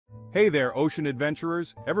Hey there, ocean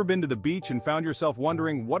adventurers. Ever been to the beach and found yourself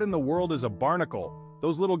wondering what in the world is a barnacle?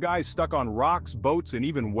 Those little guys stuck on rocks, boats, and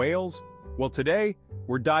even whales? Well, today,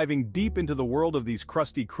 we're diving deep into the world of these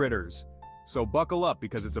crusty critters. So buckle up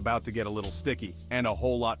because it's about to get a little sticky and a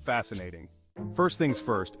whole lot fascinating. First things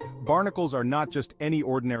first, barnacles are not just any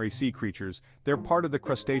ordinary sea creatures, they're part of the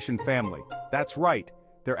crustacean family. That's right.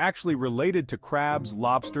 They're actually related to crabs,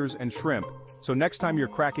 lobsters, and shrimp. So next time you're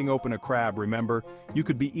cracking open a crab, remember, you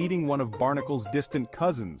could be eating one of barnacles' distant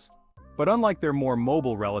cousins. But unlike their more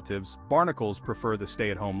mobile relatives, barnacles prefer the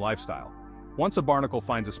stay-at-home lifestyle. Once a barnacle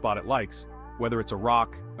finds a spot it likes, whether it's a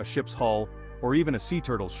rock, a ship's hull, or even a sea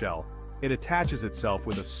turtle's shell, it attaches itself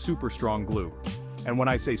with a super strong glue. And when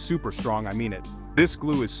I say super strong, I mean it. This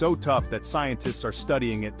glue is so tough that scientists are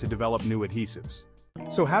studying it to develop new adhesives.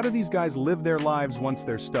 So how do these guys live their lives once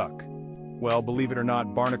they're stuck? Well, believe it or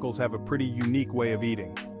not, barnacles have a pretty unique way of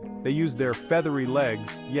eating. They use their feathery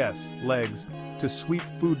legs, yes, legs, to sweep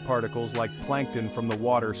food particles like plankton from the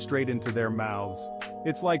water straight into their mouths.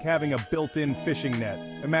 It's like having a built-in fishing net.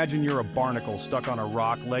 Imagine you're a barnacle stuck on a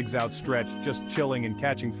rock, legs outstretched, just chilling and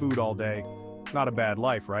catching food all day. Not a bad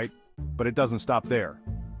life, right? But it doesn't stop there.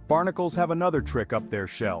 Barnacles have another trick up their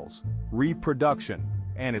shells: reproduction,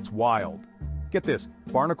 and it's wild. Get this,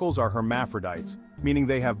 barnacles are hermaphrodites, meaning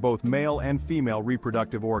they have both male and female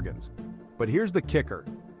reproductive organs. But here's the kicker: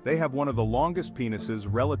 they have one of the longest penises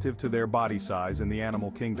relative to their body size in the animal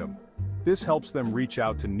kingdom. This helps them reach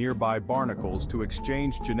out to nearby barnacles to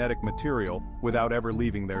exchange genetic material without ever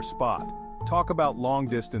leaving their spot. Talk about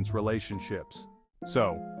long-distance relationships.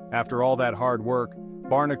 So, after all that hard work,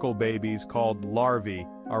 barnacle babies called larvae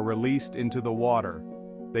are released into the water.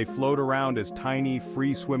 They float around as tiny,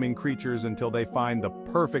 free-swimming creatures until they find the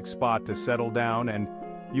perfect spot to settle down and,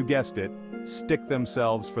 you guessed it, stick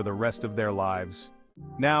themselves for the rest of their lives.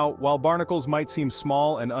 Now, while barnacles might seem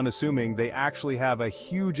small and unassuming, they actually have a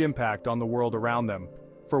huge impact on the world around them.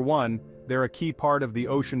 For one, they're a key part of the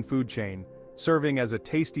ocean food chain, serving as a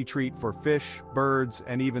tasty treat for fish, birds,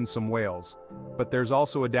 and even some whales. But there's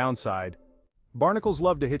also a downside. Barnacles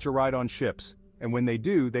love to hitch a ride on ships, and when they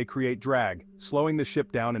do, they create drag, slowing the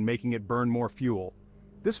ship down and making it burn more fuel.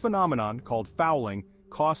 This phenomenon, called fouling,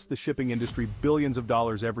 costs the shipping industry billions of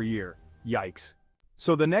dollars every year. Yikes.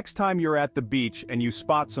 So the next time you're at the beach and you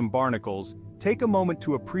spot some barnacles, take a moment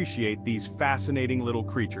to appreciate these fascinating little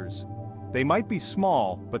creatures. They might be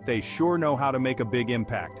small, but they sure know how to make a big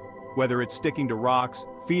impact, whether it's sticking to rocks,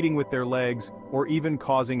 feeding with their legs, or even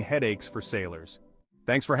causing headaches for sailors.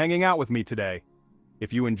 Thanks for hanging out with me today.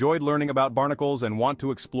 If you enjoyed learning about barnacles and want to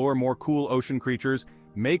explore more cool ocean creatures,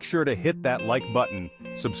 make sure to hit that like button,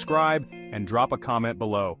 subscribe, and drop a comment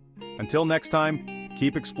below. Until next time,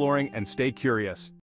 keep exploring and stay curious.